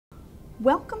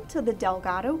Welcome to the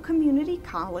Delgado Community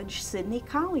College Sidney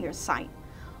Collier site,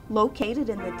 located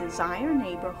in the Desire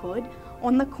neighborhood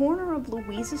on the corner of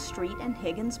Louisa Street and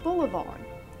Higgins Boulevard.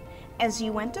 As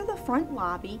you enter the front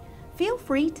lobby, feel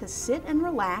free to sit and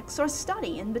relax or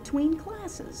study in between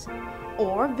classes,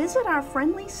 or visit our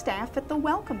friendly staff at the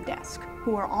welcome desk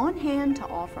who are on hand to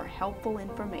offer helpful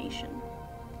information.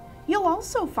 You'll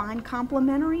also find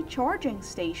complimentary charging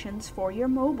stations for your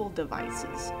mobile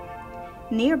devices.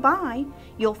 Nearby,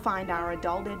 you'll find our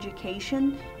adult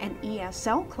education and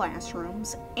ESL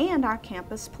classrooms and our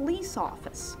campus police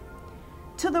office.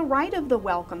 To the right of the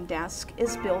welcome desk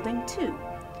is Building 2.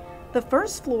 The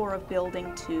first floor of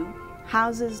Building 2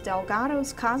 houses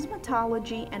Delgado's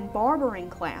cosmetology and barbering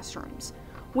classrooms,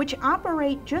 which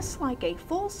operate just like a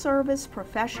full-service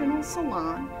professional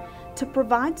salon to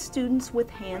provide students with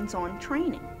hands-on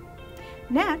training.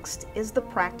 Next is the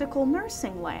practical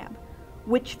nursing lab,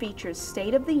 which features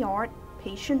state-of-the-art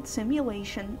patient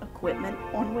simulation equipment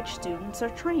on which students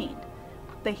are trained.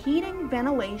 The heating,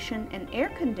 ventilation, and air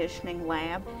conditioning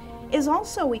lab is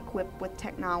also equipped with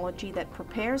technology that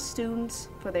prepares students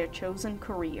for their chosen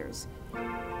careers.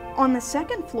 On the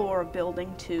second floor of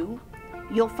Building 2,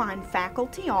 you'll find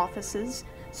faculty offices,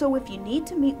 so if you need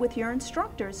to meet with your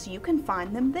instructors, you can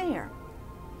find them there.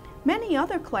 Many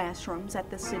other classrooms at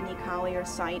the Sidney Collier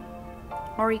site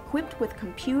are equipped with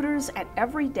computers at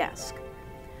every desk.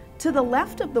 To the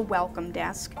left of the welcome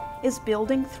desk is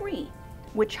Building 3,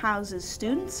 which houses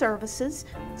student services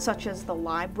such as the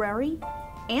library,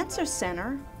 Answer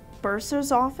Center,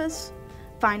 Bursar's office,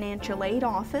 Financial Aid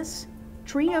office,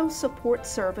 Trio Support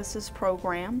Services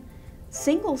program,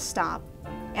 Single Stop,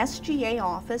 SGA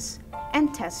office,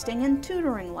 and testing and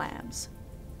tutoring labs.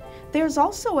 There's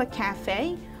also a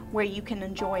cafe where you can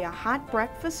enjoy a hot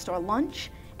breakfast or lunch,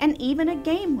 and even a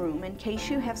game room in case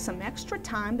you have some extra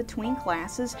time between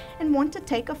classes and want to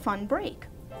take a fun break.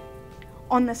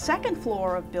 On the second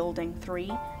floor of Building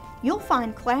 3, you'll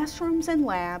find classrooms and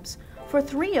labs for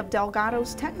 3 of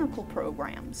Delgado's technical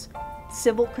programs: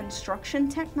 Civil Construction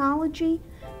Technology,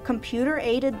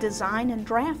 Computer-Aided Design and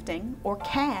Drafting, or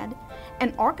CAD,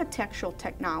 and Architectural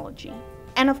Technology.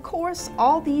 And of course,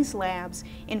 all these labs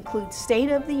include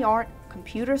state-of-the-art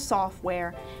computer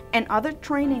software and other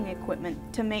training equipment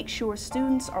to make sure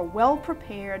students are well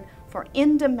prepared for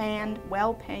in-demand,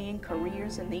 well-paying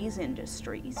careers in these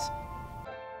industries.